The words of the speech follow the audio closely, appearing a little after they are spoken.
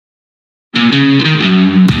Alright,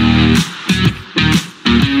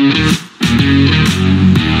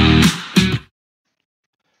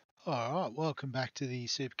 welcome back to the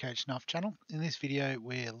Supercoach Nuff channel. In this video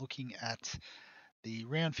we're looking at the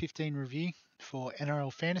round 15 review for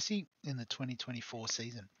NRL Fantasy in the 2024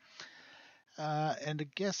 season. And I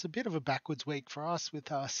guess a bit of a backwards week for us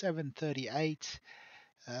with our 738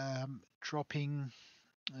 dropping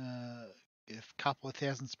a couple of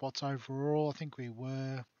thousand spots overall. I think we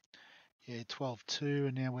were 12.2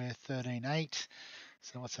 and now we're 13.8.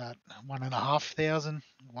 So what's that? 1,500,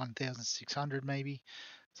 1,600 maybe,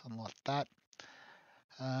 something like that.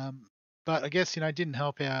 But I guess, it didn't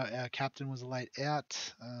help our captain was late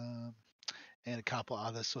out, and a couple of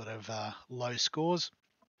other sort of low scores.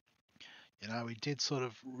 We did sort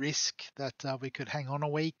of risk that we could hang on a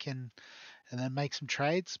week and then make some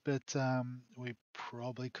trades, but we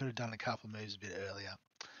probably could have done a couple of moves a bit earlier.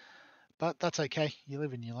 But that's okay. You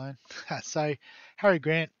live and you learn. So Harry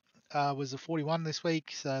Grant was a 41 this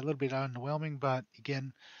week, so a little bit underwhelming, but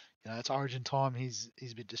again, it's Origin time. He's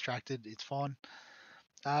a bit distracted. It's fine.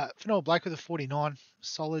 Fenor Blake with a 49,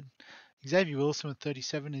 solid. Xavier Wilson with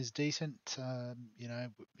 37 is decent.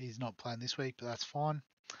 He's not playing this week, but that's fine.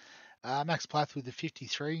 Max Plath with the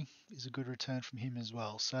 53 is a good return from him as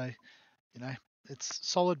well. So, it's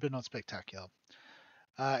solid but not spectacular.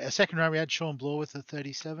 Our second row, we had Sean Bloor with a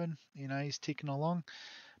 37. He's ticking along.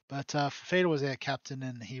 But Fafita was our captain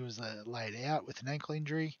and he was laid out with an ankle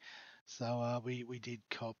injury. So we did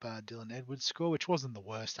cop Dylan Edwards' score, which wasn't the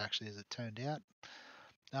worst actually as it turned out.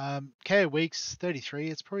 KO Weeks 33,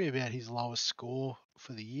 it's probably about his lowest score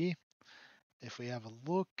for the year. If we have a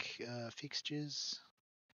look, fixtures,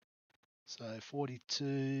 so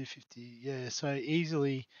 42, 50, yeah, so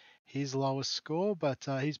easily his lowest score, but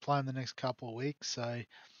he's playing the next couple of weeks, so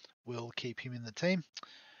we'll keep him in the team.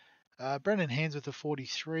 Brendan Hands with a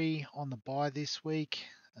 43 on the bye this week,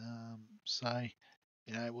 so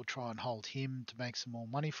we'll try and hold him to make some more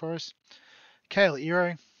money for us. Kale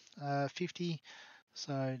Iro, 50.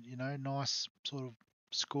 So, nice sort of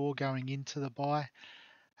score going into the bye.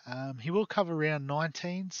 He will cover round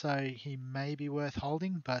 19, so he may be worth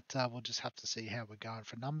holding, but we'll just have to see how we're going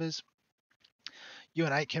for numbers.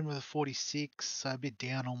 Ewan Aitken with a 46, so a bit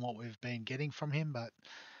down on what we've been getting from him, but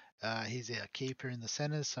he's our keeper in the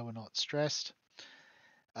centres, so we're not stressed.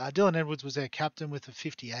 Dylan Edwards was our captain with a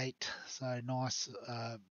 58, so nice,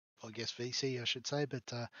 I guess VC I should say, but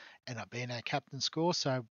ended up being our captain score,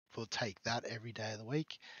 so we'll take that every day of the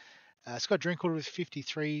week. Scott Drinkwater with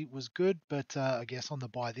 53 was good, but I guess on the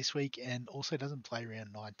bye this week and also doesn't play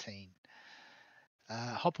round 19.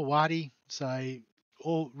 Hopewadi, so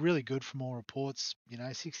all really good from all reports,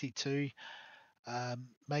 62,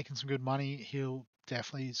 making some good money. He'll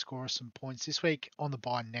definitely score us some points this week. On the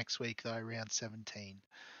bye next week though, round 17.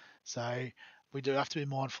 So we do have to be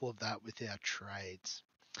mindful of that with our trades.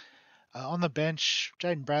 On the bench,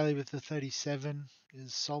 Jaden Brayley with the 37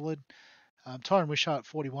 is solid. Tyron Wishart at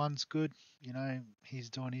 41 is good. He's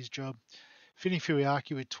doing his job. Finny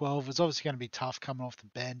Fuiaki with 12 is obviously going to be tough coming off the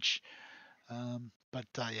bench. But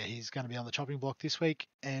he's going to be on the chopping block this week.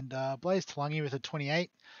 And Blaze Talangi with a 28.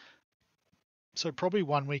 So probably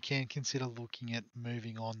one we can consider looking at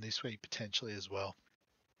moving on this week potentially as well.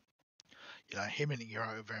 Him and Euro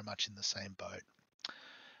are very much in the same boat.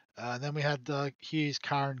 Then we had Hughes,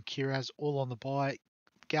 Carr and Kiraz all on the bye.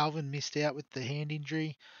 Galvin missed out with the hand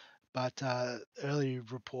injury, but early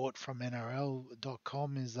report from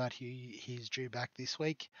NRL.com is that he's due back this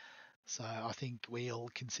week. So I think we'll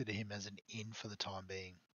consider him as an in for the time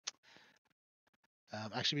being.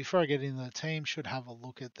 Actually, before I get into the team, should have a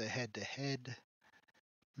look at the head-to-head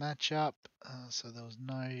matchup. So there was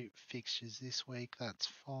no fixtures this week. That's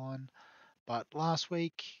fine. But last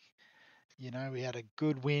week, we had a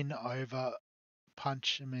good win over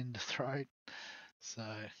Punch him in the throat. So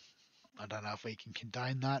I don't know if we can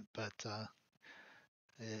condone that, but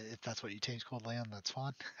if that's what your team's called, Leon, that's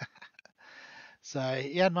fine. So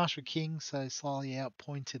he had Marshall King, so slightly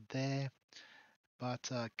outpointed there. But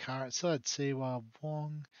so I'd Siwa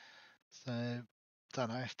Wong. So don't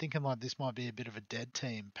know, thinking like this might be a bit of a dead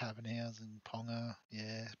team. Pappenhausen, Ponga,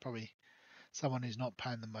 yeah, probably someone who's not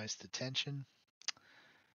paying the most attention.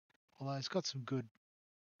 Although he's got some good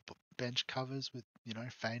bench covers with,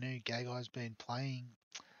 Fainu, Gagai's been playing.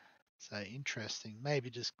 So interesting. Maybe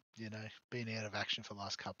just, being out of action for the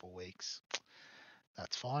last couple of weeks.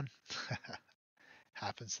 That's fine.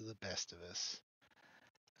 Happens to the best of us.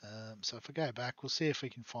 So if I go back, we'll see if we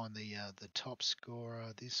can find the top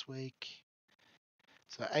scorer this week.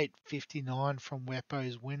 So 859 from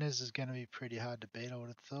Wepo's winners is going to be pretty hard to beat, I would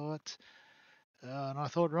have thought. And I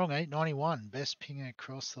thought wrong, 891, best pinger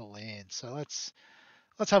across the land. So let's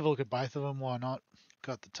have a look at both of them. Why not?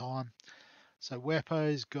 Got the time. So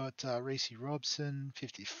Wepo's got Reese Robson,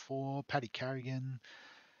 54, Paddy Carrigan,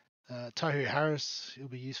 Tohu Harris, he'll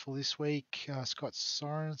be useful this week. Scott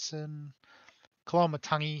Sorensen,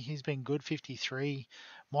 Kalamatangi, he's been good, 53.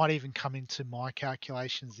 Might even come into my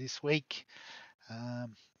calculations this week.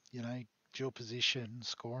 Um, you know, dual position,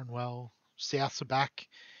 scoring well. Souths are back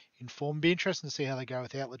in form. Be interesting to see how they go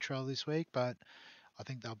without Latrell this week, but I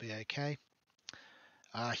think they'll be okay.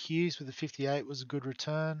 Hughes with the 58 was a good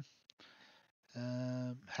return.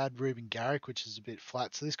 Had Ruben Garrick, which is a bit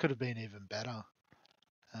flat, so this could have been even better.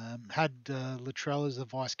 Had Latrell as the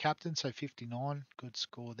vice captain, so 59, good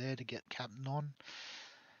score there to get captain on.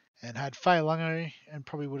 And had Failungo and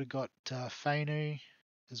probably would have got Fainu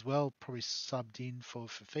as well, probably subbed in for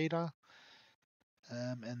Fafita.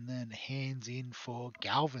 And then hands in for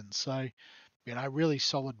Galvin. So, really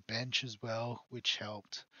solid bench as well, which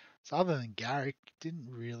helped. So other than Garrick, didn't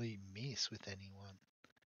really miss with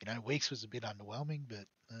anyone. Weeks was a bit underwhelming, but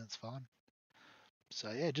that's fine.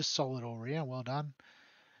 So yeah, just solid all round. Well done,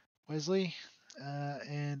 Wesley.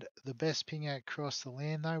 And the best ping out across the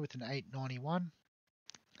land though with an 891.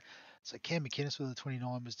 So Cam McInnes with a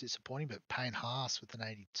 29 was disappointing, but Payne Haas with an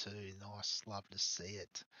 82, nice, love to see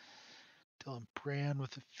it. Dylan Brown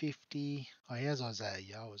with a 50. Oh, he has Isaiah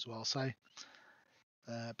Yeo as well. So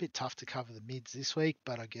a bit tough to cover the mids this week,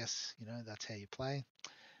 but I guess that's how you play.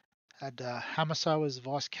 Had Hamaso as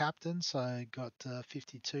vice captain, so got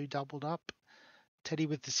 52 doubled up. Teddy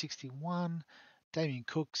with the 61. Damien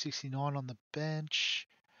Cook 69 on the bench.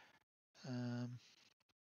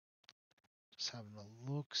 Just having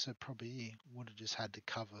a look, so probably would have just had to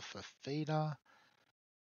cover for feeder.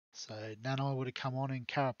 So Nanai would have come on and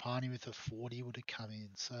Karapani with a 40 would have come in.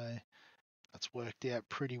 So that's worked out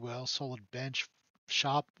pretty well. Solid bench.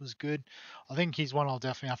 Sharp was good. I think he's one I'll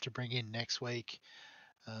definitely have to bring in next week.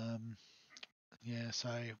 Yeah, so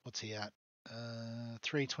what's he at?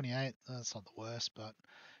 328. That's not the worst, but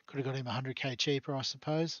could have got him 100k cheaper, I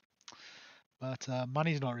suppose. But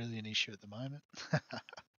money's not really an issue at the moment.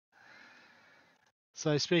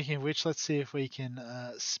 So speaking of which, let's see if we can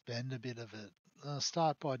spend a bit of it. I'll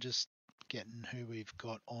start by just getting who we've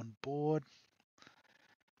got on board.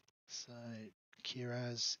 So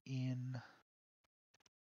Kira's in.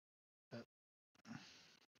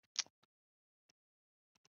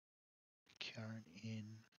 Karen in.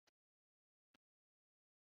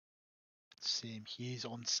 Sam Hughes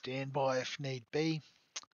on standby if need be.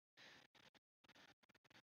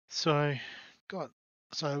 So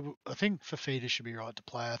I think Fafita should be right to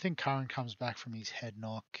play. I think Curran comes back from his head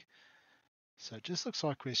knock. So it just looks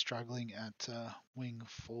like we're struggling at wing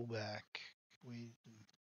fullback. We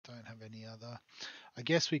don't have any other. I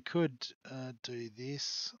guess we could do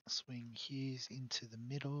this. Swing Hughes into the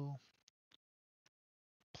middle.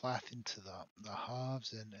 Plath into the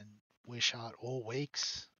halves and Wishart or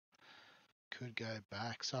Weeks could go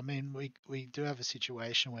back. So I mean we do have a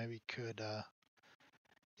situation where we could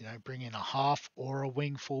bring in a half or a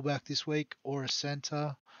wing fullback this week or a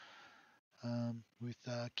centre. With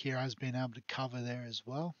Kira's being able to cover there as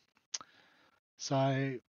well.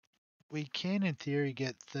 So we can, in theory,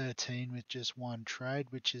 get 13 with just one trade,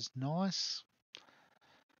 which is nice.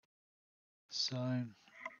 So,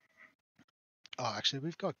 actually,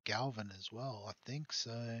 we've got Galvin as well, I think.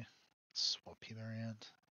 So, swap him around.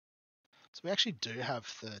 So we actually do have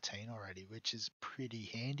 13 already, which is pretty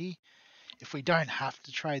handy. If we don't have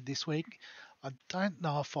to trade this week, I don't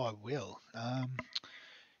know if I will.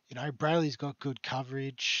 Brayley's got good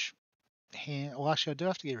coverage. Well, actually, I do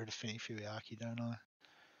have to get rid of Fini Fuyaki, don't I?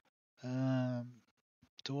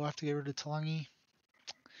 Do I have to get rid of Talangi?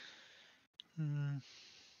 Don't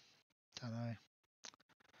know.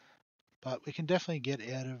 But we can definitely get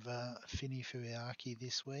out of Fini Fuyaki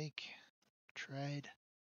this week. Trade.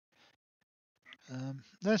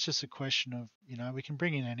 That's just a question of, we can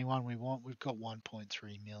bring in anyone we want. We've got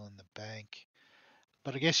 1.3 mil in the bank.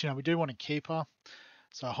 But I guess, we do want a keeper.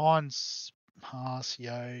 So Hines, Haas,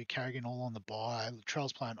 Yo, Carrigan all on the bye.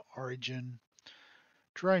 Latrell's playing Origin.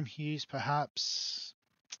 Jerome Hughes perhaps.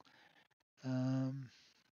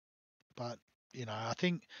 But, I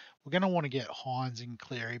think we're going to want to get Hines and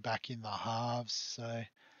Cleary back in the halves. So, I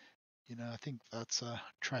think that's a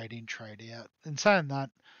trade in, trade out. And saying that,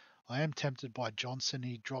 I am tempted by Johnson.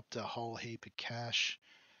 He dropped a whole heap of cash,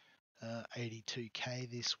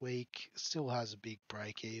 82k this week. Still has a big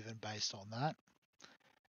break even based on that.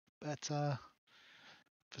 But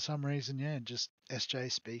for some reason, just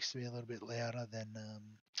SJ speaks to me a little bit louder than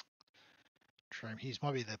Jerome Hughes.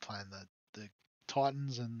 Maybe they're playing the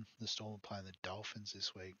Titans and the Storm are playing the Dolphins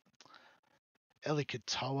this week. Eli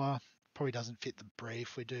Katoa probably doesn't fit the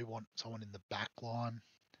brief. We do want someone in the back line.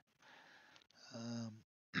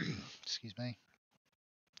 Excuse me.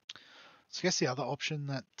 So I guess the other option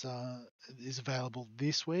that is available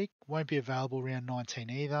this week won't be available round 19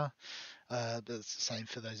 either. But it's the same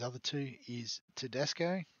for those other two. Is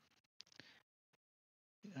Tedesco.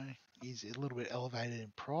 You know, he's a little bit elevated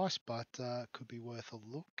in price, but could be worth a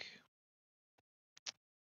look.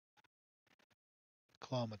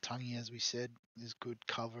 Kalamatangi, as we said, is good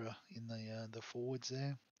cover in the forwards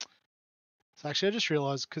there. So actually, I just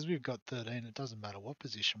realised because we've got 13, it doesn't matter what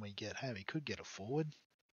position we get. Hey, we could get a forward.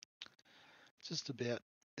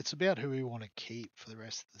 It's about who we want to keep for the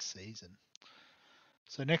rest of the season.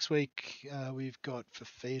 So next week we've got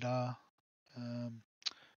Fafita.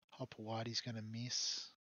 Hopewadi's going to miss.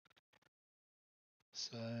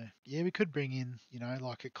 So yeah, we could bring in,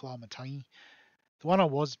 like a Kalamatangi. The one I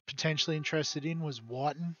was potentially interested in was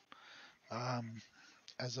Whiten,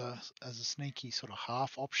 as a sneaky sort of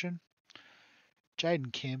half option.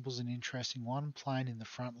 Jaden Campbell's an interesting one, playing in the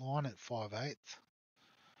front line at 5'8".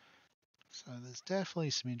 So there's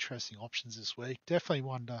definitely some interesting options this week. Definitely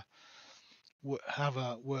one to have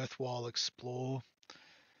a worthwhile explore.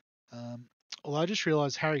 Although I just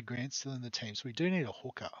realised Harry Grant's still in the team, so we do need a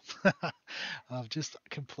hooker. I've just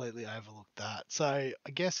completely overlooked that. So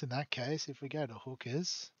I guess in that case, if we go to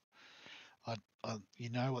hookers, you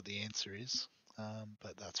know what the answer is,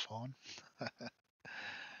 but that's fine.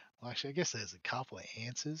 Well, actually, I guess there's a couple of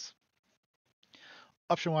answers.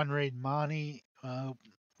 Option 1, Reed Marnie.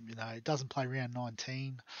 It doesn't play round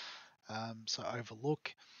 19, so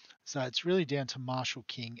overlook. So it's really down to Marshall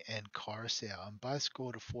King and Coruscant, and both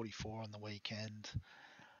scored a 44 on the weekend.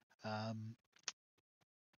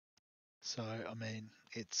 So I mean,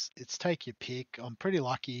 it's take your pick. I'm pretty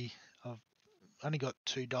lucky. I've only got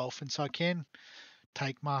 2 Dolphins, so I can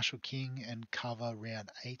take Marshall King and cover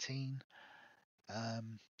round 18.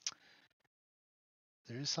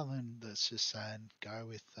 There is something that's just saying go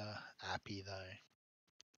with Appy though.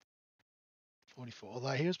 44. Although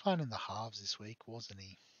he was playing in the halves this week, wasn't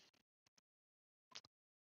he?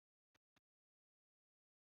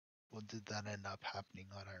 Or did that end up happening?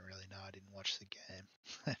 I don't really know. I didn't watch the game,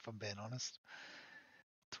 if I'm being honest.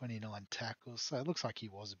 29 tackles, so it looks like he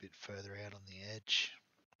was a bit further out on the edge.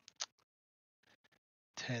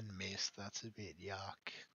 10 missed, that's a bit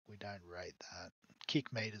yuck. We don't rate that.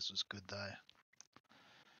 Kick meters was good though.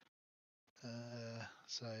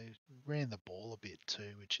 So ran the ball a bit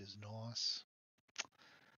too, which is nice.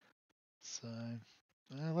 So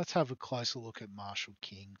let's have a closer look at Marshall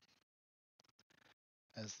King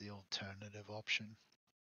as the alternative option.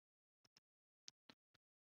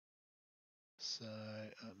 So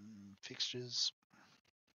fixtures.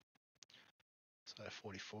 So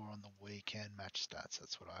 44 on the weekend, match stats,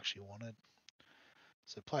 that's what I actually wanted.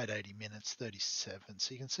 So played 80 minutes, 37.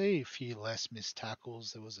 So you can see a few less missed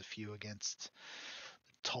tackles. There was a few against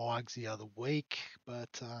the Tigers the other week,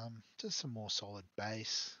 but just some more solid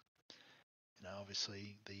base.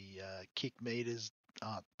 Obviously the kick meters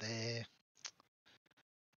aren't there.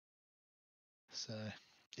 So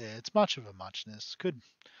yeah, it's much of a muchness.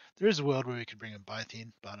 There is a world where we could bring them both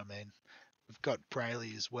in, but I mean, we've got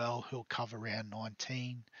Brayley as well. He'll cover round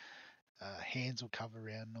 19. Hands will cover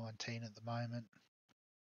round 19 at the moment.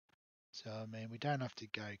 So I mean, we don't have to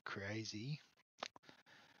go crazy.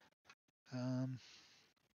 Let's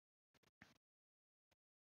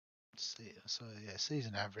see. So yeah,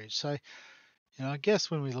 season average. So I guess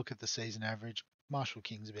when we look at the season average, Marshall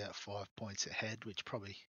King's about 5 points ahead, which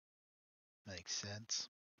probably makes sense.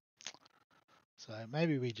 So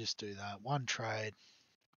maybe we just do that one trade,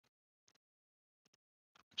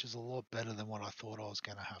 which is a lot better than what I thought I was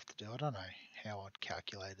going to have to do. I don't know how I'd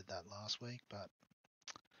calculated that last week, but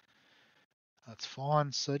that's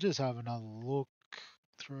fine. So just have another look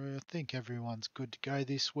through. I think everyone's good to go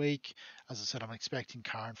this week. As I said, I'm expecting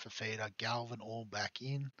Curran, Fafita, Galvin all back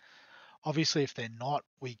in. Obviously, if they're not,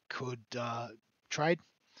 we could trade.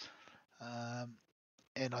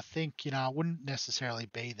 And I think, it wouldn't necessarily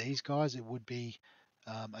be these guys. It would be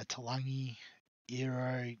a Talangi,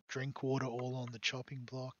 Eero, Drinkwater all on the chopping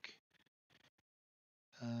block.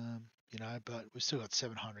 But we've still got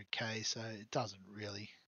 700k, so it doesn't really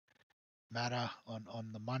matter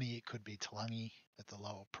on the money. It could be Talangi at the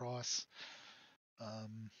lower price.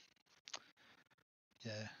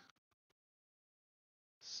 Yeah.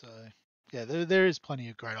 So, yeah, there is plenty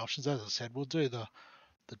of great options. As I said, we'll do the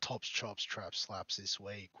tops, chops, traps, slaps this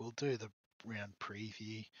week. We'll do the round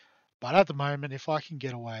preview. But at the moment, if I can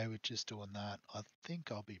get away with just doing that, I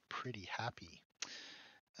think I'll be pretty happy.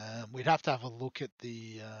 We'd have to have a look at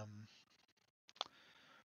the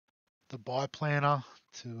buy planner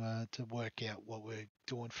to work out what we're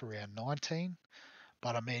doing for round 19.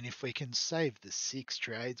 But I mean, if we can save the 6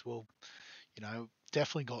 trades, well,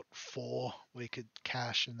 definitely got 4 we could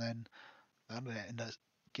cash, and then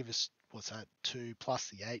give us, what's that, 2 plus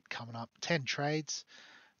the 8 coming up, 10 trades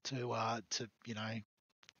to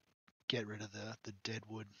get rid of the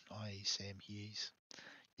deadwood, i.e. Sam Hughes.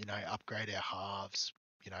 Upgrade our halves.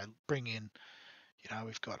 Bring in.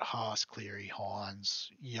 We've got Haas, Cleary, Hines,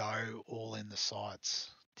 Yo, all in the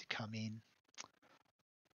sights to come in.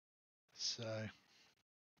 So,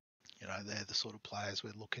 they're the sort of players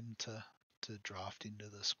we're looking to draft into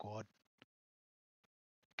the squad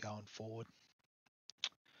going forward.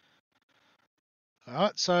 All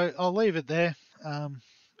right, so I'll leave it there.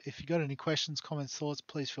 If you've got any questions, comments, thoughts,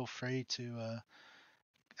 please feel free to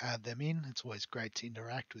add them in. It's always great to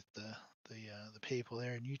interact with the people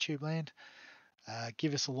there in YouTube land.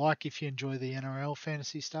 Give us a like if you enjoy the NRL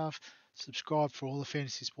fantasy stuff. Subscribe for all the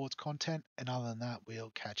fantasy sports content. And other than that,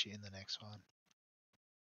 we'll catch you in the next one.